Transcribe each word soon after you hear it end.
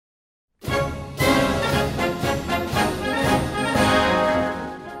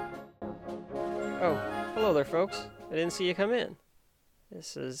Hello there, folks. I didn't see you come in.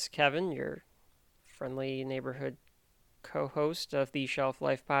 This is Kevin, your friendly neighborhood co-host of the Shelf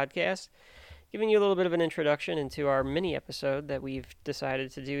Life podcast, giving you a little bit of an introduction into our mini episode that we've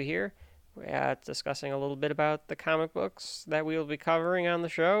decided to do here, discussing a little bit about the comic books that we will be covering on the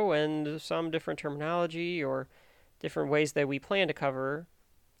show and some different terminology or different ways that we plan to cover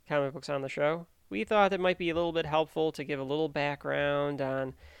comic books on the show. We thought it might be a little bit helpful to give a little background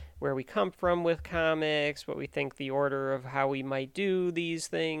on where we come from with comics, what we think the order of how we might do these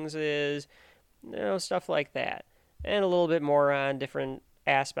things is, stuff like that. And a little bit more on different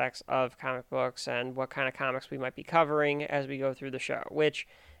aspects of comic books and what kind of comics we might be covering as we go through the show, which,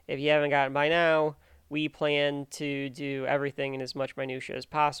 if you haven't gotten by now, we plan to do everything in as much minutia as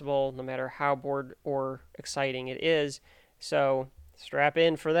possible, no matter how bored or exciting it is. So strap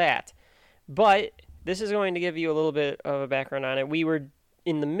in for that. But this is going to give you a little bit of a background on it. We were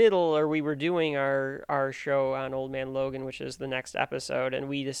doing our show on Old Man Logan, which is the next episode, and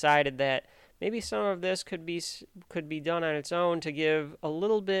we decided that maybe some of this could be done on its own to give a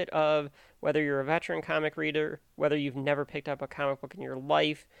little bit of, whether you're a veteran comic reader, whether you've never picked up a comic book in your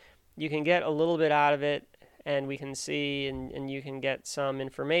life, you can get a little bit out of it, and we can see and you can get some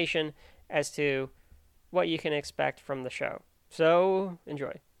information as to what you can expect from the show. So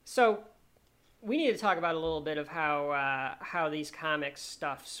enjoy. So we need to talk about a little bit of how these comic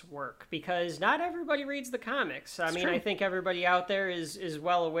stuffs work, because not everybody reads the comics. I think everybody out there is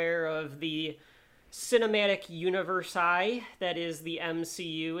well aware of the cinematic universe that is the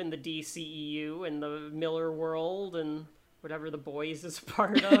MCU and the DCEU and the Miller world and whatever the Boys is a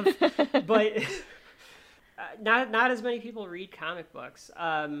part of. But not as many people read comic books.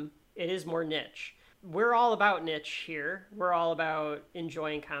 It is more niche. We're all about niche here. We're all about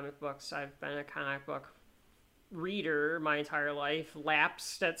enjoying comic books. I've been a comic book reader my entire life,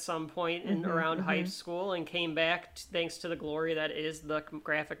 lapsed at some point around high school, and came back thanks to the glory that is the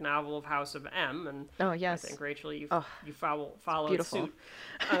graphic novel of House of M. And oh, yes. I think, Rachel, you followed suit.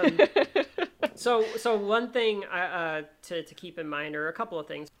 So one thing to keep in mind, or a couple of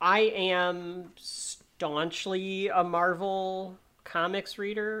things. I am staunchly a Marvel comics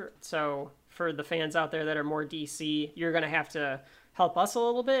reader, so for the fans out there that are more DC, you're going to have to help us a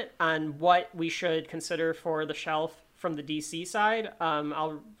little bit on what we should consider for the shelf from the DC side.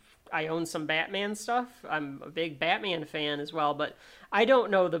 I own some Batman stuff. I'm a big Batman fan as well, but I don't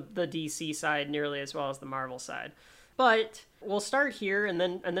know the DC side nearly as well as the Marvel side. But we'll start here, and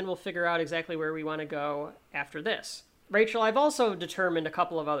then we'll figure out exactly where we want to go after this. Rachel, I've also determined a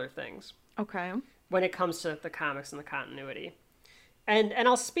couple of other things. Okay. When it comes to the comics and the continuity. And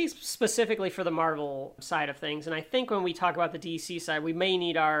I'll speak specifically for the Marvel side of things, and I think when we talk about the DC side, we may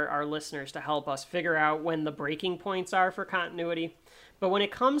need our listeners to help us figure out when the breaking points are for continuity. But when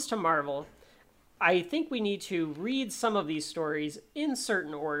it comes to Marvel, I think we need to read some of these stories in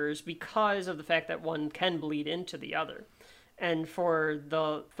certain orders because of the fact that one can bleed into the other. And for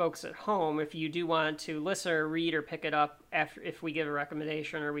the folks at home, if you do want to listen or read or pick it up if we give a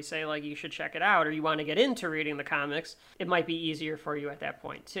recommendation or we say, like, you should check it out, or you want to get into reading the comics, it might be easier for you at that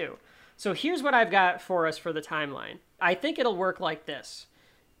point, too. So here's what I've got for us for the timeline. I think it'll work like this.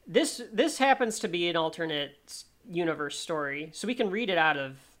 This happens to be an alternate universe story, so we can read it out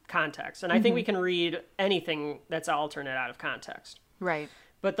of context. And I think we can read anything that's alternate out of context. Right.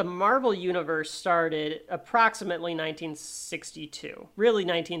 But the Marvel Universe started approximately 1962, really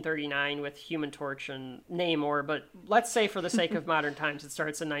 1939 with Human Torch and Namor, but let's say for the sake of modern times, it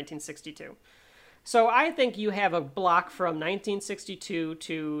starts in 1962. So I think you have a block from 1962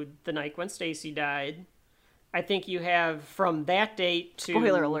 to the night when Stacy died. I think you have from that date to...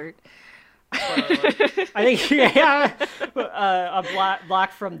 Spoiler alert. I think you have a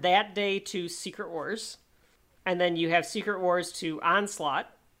block from that day to Secret Wars. And then you have Secret Wars to Onslaught.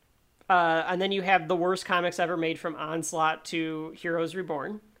 And then you have the worst comics ever made from Onslaught to Heroes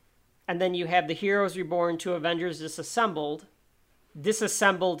Reborn. And then you have the Heroes Reborn to Avengers Disassembled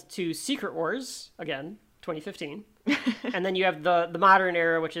to Secret Wars, again, 2015. And then you have the modern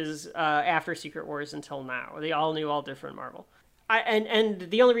era, which is after Secret Wars until now. The all-new, all-different Marvel. And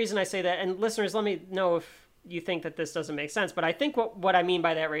the only reason I say that, and listeners, let me know if you think that this doesn't make sense, but I think what I mean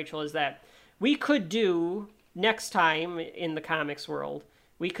by that, Rachel, is that we could do... Next time in the comics world,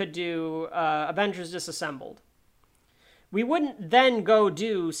 we could do Avengers Disassembled. We wouldn't then go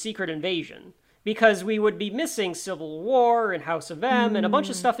do Secret Invasion because we would be missing Civil War and House of M and a bunch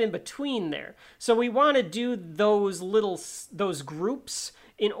of stuff in between there. So we want to do those groups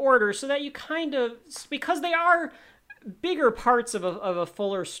in order so that you kind of, because they are bigger parts of a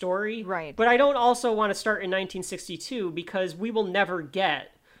fuller story. Right. But I don't also want to start in 1962 because we will never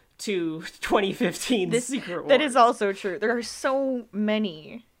get to 2015's Secret Wars. That is also true. There are so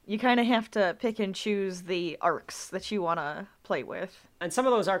many. You kind of have to pick and choose the arcs that you want to play with. And some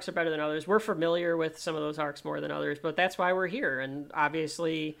of those arcs are better than others. We're familiar with some of those arcs more than others, but that's why we're here. And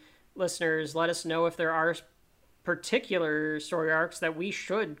obviously, listeners, let us know if there are particular story arcs that we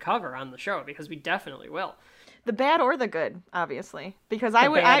should cover on the show, because we definitely will. The bad or the good, obviously. Because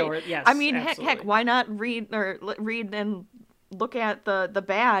yes, I mean, absolutely. heck, why not read and look at the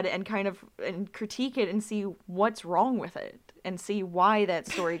bad and kind of critique it and see what's wrong with it and see why that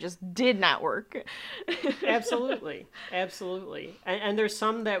story just did not work. Absolutely. And there's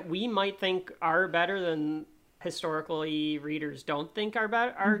some that we might think are better than historically readers don't think are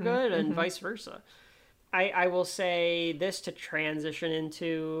good, and vice versa. I will say this to transition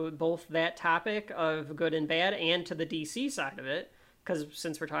into both that topic of good and bad and to the DC side of it, because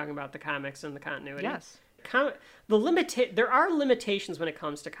since we're talking about the comics and the continuity. Yes. There are limitations when it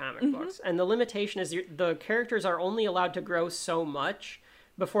comes to comic books, and the limitation is the characters are only allowed to grow so much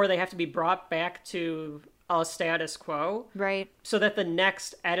before they have to be brought back to a status quo, right? So that the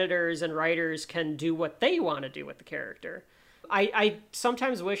next editors and writers can do what they want to do with the character. I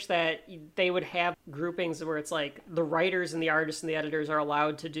sometimes wish that they would have groupings where it's like the writers and the artists and the editors are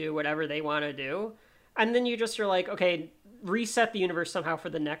allowed to do whatever they want to do, and then you're like, okay, reset the universe somehow for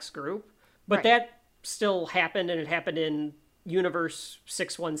the next group, but right. That still happened, and it happened in universe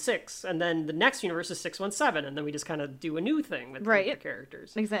 616, and then the next universe is 617, and then we just kind of do a new thing with the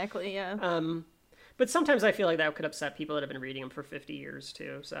characters. Exactly, yeah. But sometimes I feel like that could upset people that have been reading them for 50 years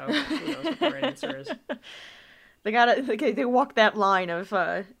too, so who knows what the right answer is. They walk that line of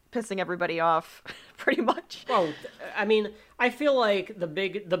pissing everybody off pretty much. Well, I mean, I feel like the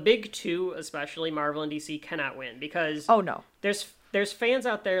big two, especially Marvel and DC, cannot win, because there's fans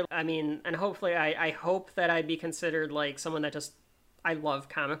out there. I mean, and hopefully I hope that I'd be considered like someone that just, I love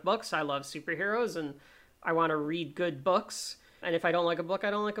comic books, I love superheroes, and I want to read good books. And if I don't like a book, I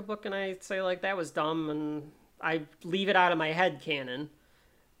don't like a book, and I say like that was dumb, and I leave it out of my head canon.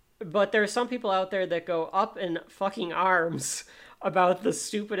 But there are some people out there that go up in fucking arms about the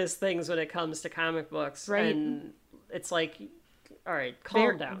stupidest things when it comes to comic books. Right. And it's like, all right,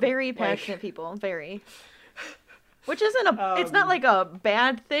 calm down. Very passionate people. Very. Which isn't it's not like a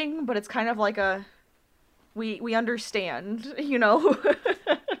bad thing, but it's kind of like we understand, you know?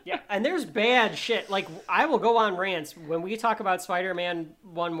 Yeah, and there's bad shit. Like, I will go on rants when we talk about Spider-Man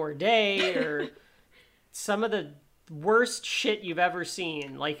One More Day, or some of the worst shit you've ever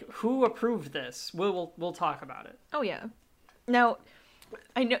seen. Like, who approved this? We'll talk about it. Oh yeah. Now,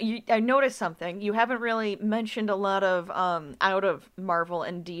 I noticed something. You haven't really mentioned a lot of out of Marvel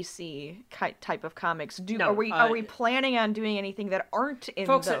and DC type of comics. Are we planning on doing anything that aren't in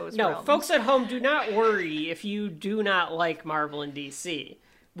those realms? No, folks at home, do not worry if you do not like Marvel and DC.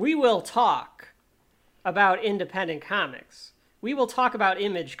 We will talk about independent comics. We will talk about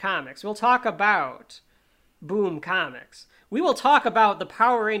Image Comics. We'll talk about Boom Comics. We will talk about the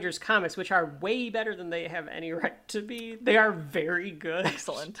Power Rangers comics, which are way better than they have any right to be. They are very good.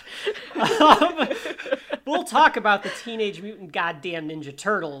 Excellent. We'll talk about the Teenage Mutant Goddamn Ninja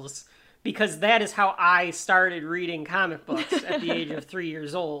Turtles, because that is how I started reading comic books at the age of 3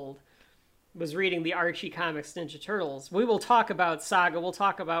 years old. Was reading the Archie Comics Ninja Turtles. We will talk about Saga. We'll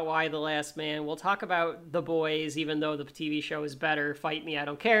talk about Why the Last Man. We'll talk about The Boys, even though the TV show is better. Fight me, I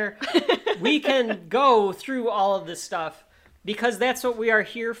don't care. We can go through all of this stuff, because that's what we are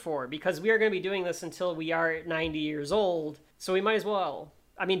here for, because we are going to be doing this until we are 90 years old, so we might as well.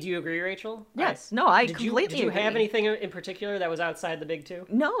 I mean, do you agree, Rachel? Yes. No, I completely agree. Did you have anything in particular that was outside the big two?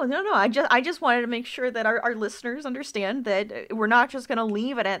 No. I just wanted to make sure that our listeners understand that we're not just going to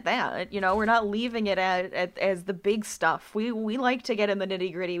leave it at that. You know, we're not leaving it as the big stuff. We like to get in the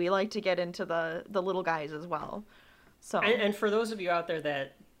nitty gritty. We like to get into the little guys as well. So. And for those of you out there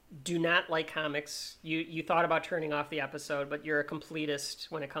that do not like comics, you thought about turning off the episode, but you're a completist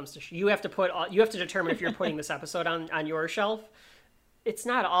when it comes to you have to determine if you're putting this episode on your shelf. It's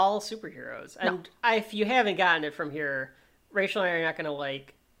not all superheroes, and if you haven't gotten it from here, Rachel and I are not gonna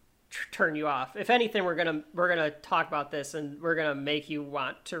turn you off. If anything, we're gonna talk about this, and we're gonna make you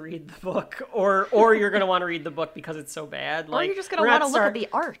want to read the book, or you're gonna want to read the book because it's so bad. Or you're just gonna want to look at the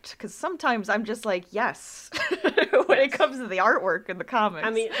art, because sometimes I'm just like, yes, when it comes to the artwork in the comics.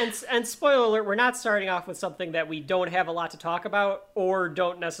 I mean, and spoiler alert, we're not starting off with something that we don't have a lot to talk about, or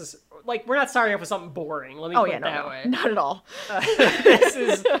don't necessarily. Like, we're not starting off with something boring. Let me put it that way. Not at all. This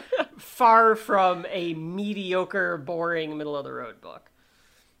is far from a mediocre, boring, middle-of-the-road book.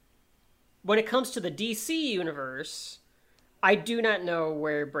 When it comes to the DC universe, I do not know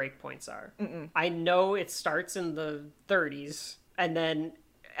where breakpoints are. I know it starts in the 30s, and then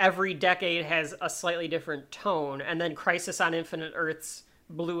every decade has a slightly different tone, and then Crisis on Infinite Earths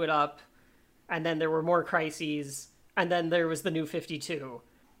blew it up, and then there were more crises, and then there was the New 52,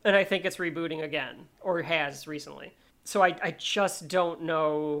 and I think it's rebooting again, or has recently. So I just don't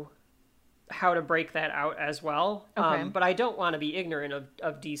know how to break that out as well. Okay. But I don't want to be ignorant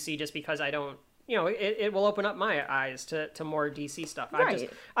of DC just because I don't, it will open up my eyes to more DC stuff.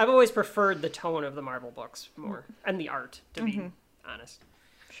 Right. I've always preferred the tone of the Marvel books more, and the art, to be honest.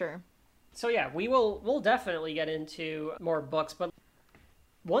 Sure. So yeah, we'll definitely get into more books, but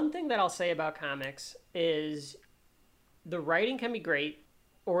one thing that I'll say about comics is the writing can be great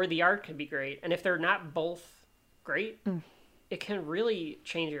or the art can be great, and if they're not both great, it can really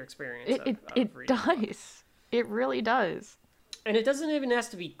change your experience. It does. It really does. And it doesn't even have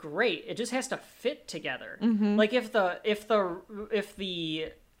to be great. It just has to fit together. Like if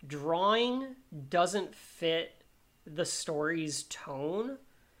the drawing doesn't fit the story's tone,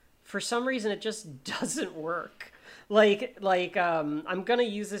 for some reason it just doesn't work. I'm gonna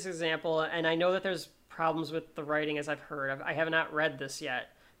use this example, and I know that there's problems with the writing, as I've heard. I have not read this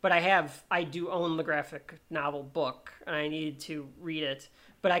yet, but I do own the graphic novel book, and I need to read it.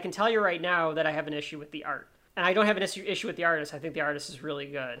 But I can tell you right now that I have an issue with the art. And I don't have an issue with the artist. I think the artist is really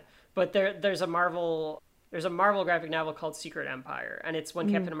good. But there's a Marvel graphic novel called Secret Empire, and it's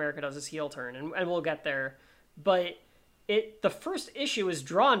when Captain America does his heel turn, and we'll get there. But the first issue is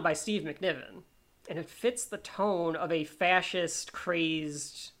drawn by Steve McNiven, and it fits the tone of a fascist,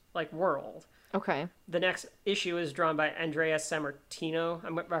 crazed world. Okay. The next issue is drawn by Andrea Sammartino.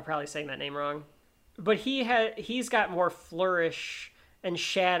 I'm probably saying that name wrong, but he's got more flourish and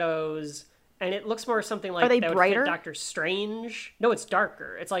shadows. And it looks more something like Are they that brighter? would fit Doctor Strange. No, it's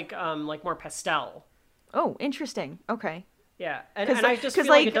darker. It's like more pastel. Oh, interesting. Okay. Yeah, and I just feel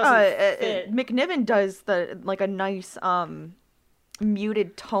like it doesn't fit. McNiven does a nice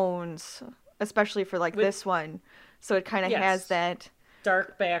muted tones, especially for this one. So it kind of has that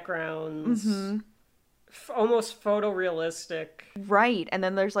dark backgrounds, almost photorealistic. Right, and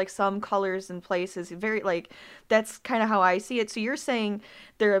then there's some colors in places. Very that's kind of how I see it. So you're saying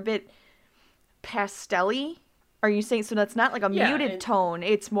they're a bit pastel-y? Are you saying so that's not a muted tone,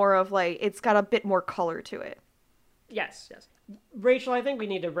 it's more of it's got a bit more color to it? Yes. Rachel, I think we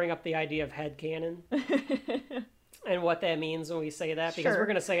need to bring up the idea of headcanon and what that means when we say that, because we're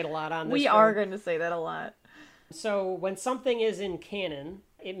going to say it a lot on this show. Are going to say that a lot. So when something is in canon,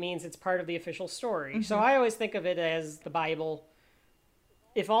 it means it's part of the official story. So I always think of it as the Bible.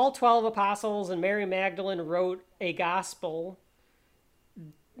 If all 12 apostles and Mary Magdalene wrote a gospel,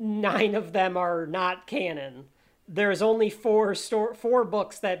 9 of them are not canon. There's only 4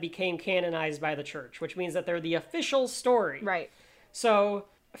 books that became canonized by the church, which means that they're the official story. Right. So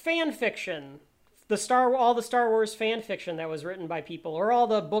fan fiction, all the Star Wars fan fiction that was written by people, or all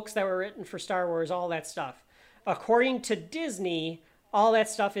the books that were written for Star Wars, all that stuff. According to Disney, all that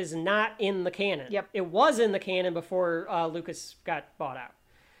stuff is not in the canon. Yep. It was in the canon before Lucas got bought out.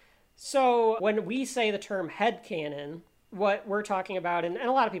 So when we say the term headcanon, what we're talking about, and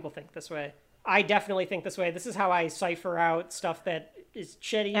a lot of people think this way, I definitely think this way, this is how I cipher out stuff that is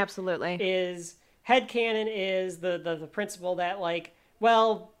shitty. Absolutely. Is headcanon is the principle that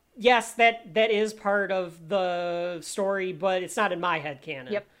yes, that is part of the story, but it's not in my headcanon.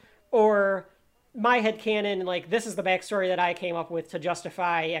 Yep. Or my headcanon, this is the backstory that I came up with to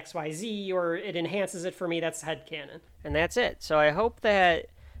justify XYZ, or it enhances it for me, that's headcanon. And that's it. So I hope that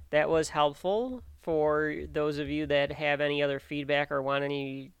was helpful for those of you that have any other feedback or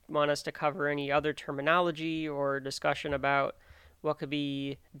want us to cover any other terminology or discussion about what could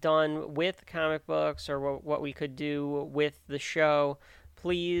be done with comic books or what we could do with the show.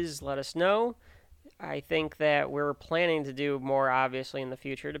 Please let us know. I think that we're planning to do more, obviously, in the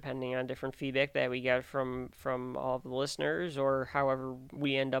future, depending on different feedback that we get from all of the listeners, or however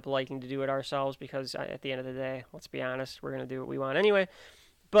we end up liking to do it ourselves, because at the end of the day, let's be honest, we're going to do what we want anyway.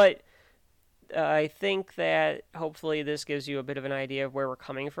 But I think that hopefully this gives you a bit of an idea of where we're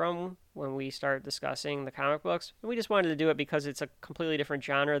coming from when we start discussing the comic books. We just wanted to do it because it's a completely different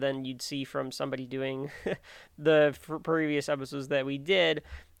genre than you'd see from somebody doing the previous episodes that we did.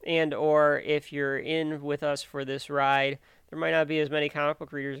 And or if you're in with us for this ride, there might not be as many comic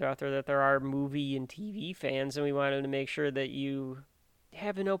book readers out there that there are movie and TV fans, and we wanted to make sure that you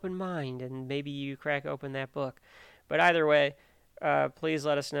have an open mind and maybe you crack open that book. But either way, please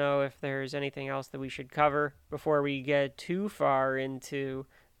let us know if there's anything else that we should cover before we get too far into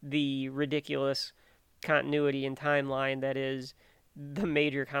the ridiculous continuity and timeline that is the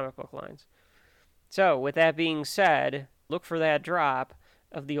major comic book lines. So, with that being said, look for that drop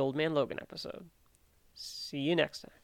of the Old Man Logan episode. See you next time.